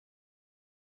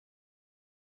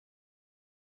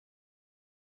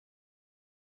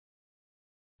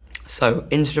So,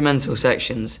 instrumental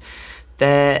sections.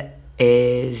 There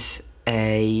are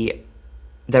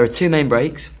two main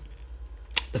breaks.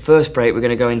 The first break we're going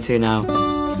to go into now.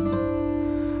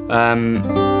 And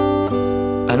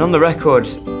on the record,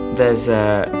 there's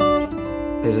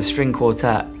a string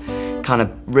quartet kind of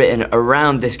written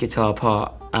around this guitar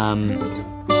part. And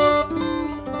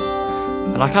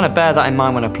I kind of bear that in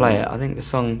mind when I play it. I think the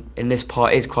song in this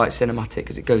part is quite cinematic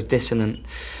because it goes dissonant.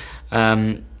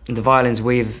 The violins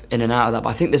weave in and out of that, but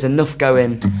I think there's enough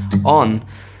going on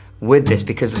with this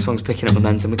because the song's picking up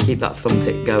momentum. We keep that thumb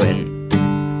pick going,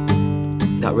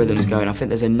 that rhythm's going. I think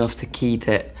there's enough to keep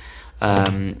it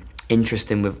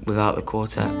interesting without the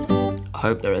quartet. I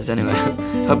hope there is anyway.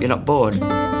 Hope you're not bored.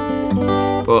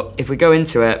 But if we go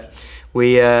into it,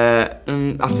 we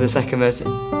after the second verse,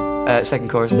 second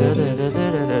chorus.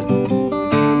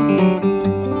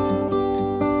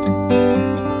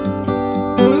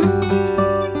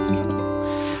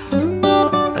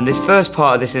 And this first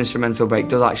part of this instrumental break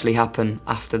does actually happen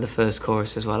after the first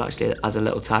chorus as well, actually as a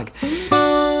little tag.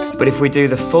 But if we do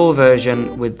the full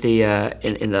version with the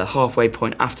in the halfway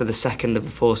point after the second of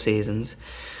the 4 seasons,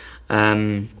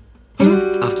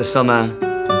 after summer,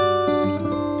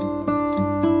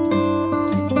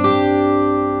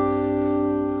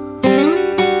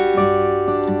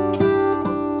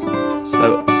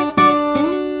 so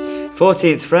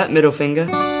 14th fret, middle finger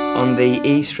on the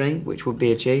E string, which would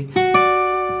be a G.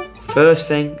 First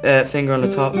finger on the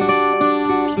top.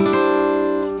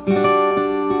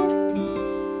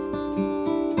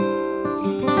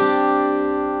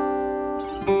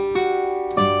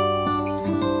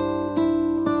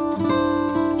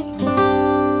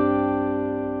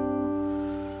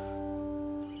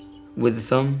 With the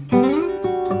thumb.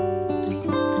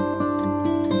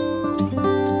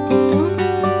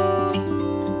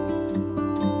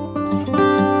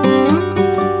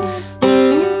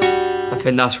 I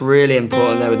think that's really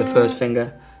important there with the first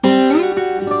finger.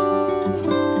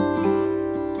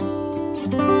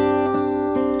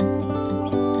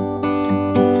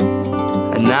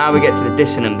 And now we get to the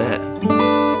dissonant bit.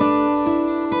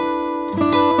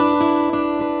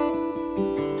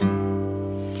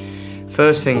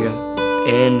 First finger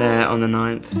in on the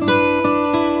 9th,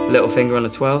 little finger on the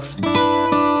 12th,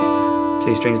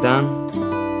 2 strings down.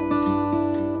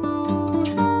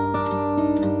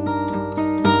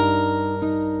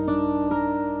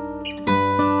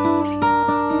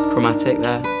 Chromatic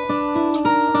there.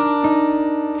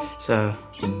 So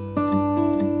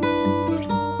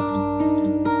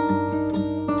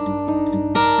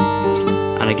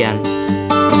and again.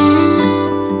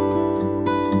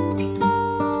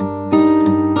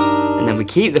 And then we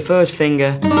keep the first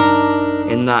finger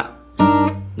in that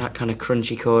kind of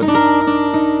crunchy chord,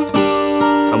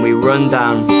 and we run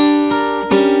down.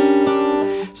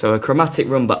 So a chromatic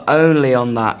run, but only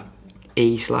on that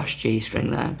E/G string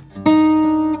there.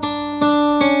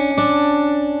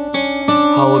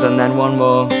 Hold and then one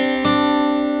more,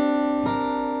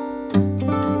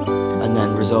 and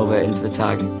then resolve it into the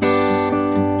tag.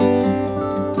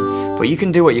 But you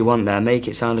can do what you want there, make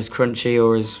it sound as crunchy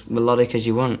or as melodic as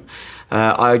you want.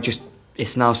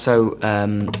 It's now so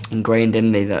ingrained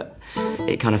in me that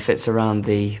it kind of fits around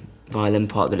the violin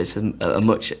part, that it's as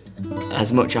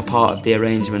much a part of the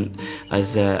arrangement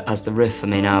as the riff for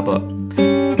me now. But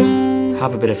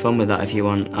have a bit of fun with that if you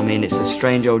want. I mean, it's a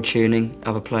strange old tuning,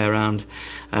 have a play around,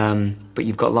 but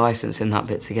you've got license in that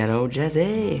bit to get old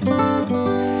jazzy.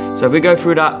 So we go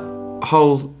through that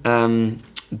whole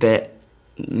bit,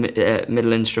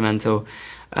 middle instrumental,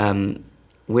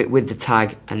 with the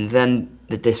tag, and then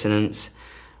the dissonance,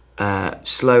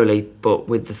 slowly, but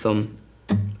with the thumb.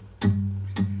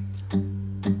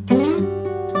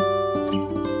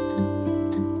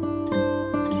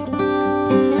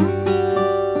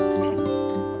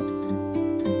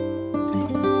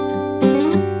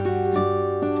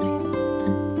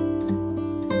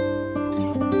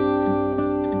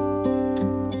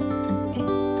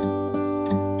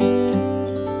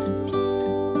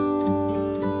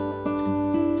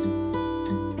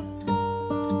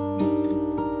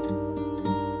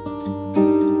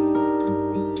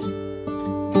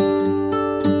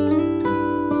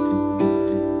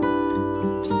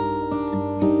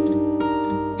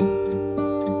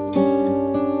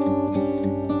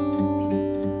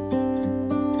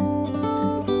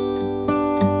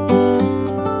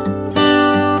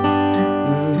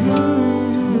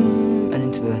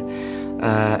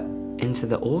 Into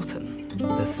the autumn,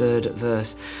 the 3rd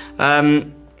verse.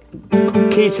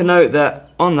 Key to note that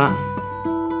on that,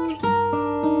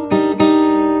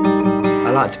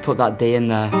 I like to put that D in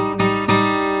there.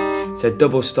 So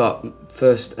double stop,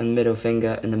 first and middle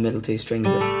finger, and the middle 2 strings.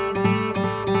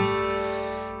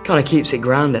 Kind of keeps it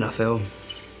grounded, I feel.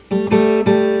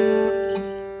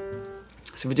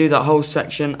 So we do that whole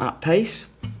section at pace.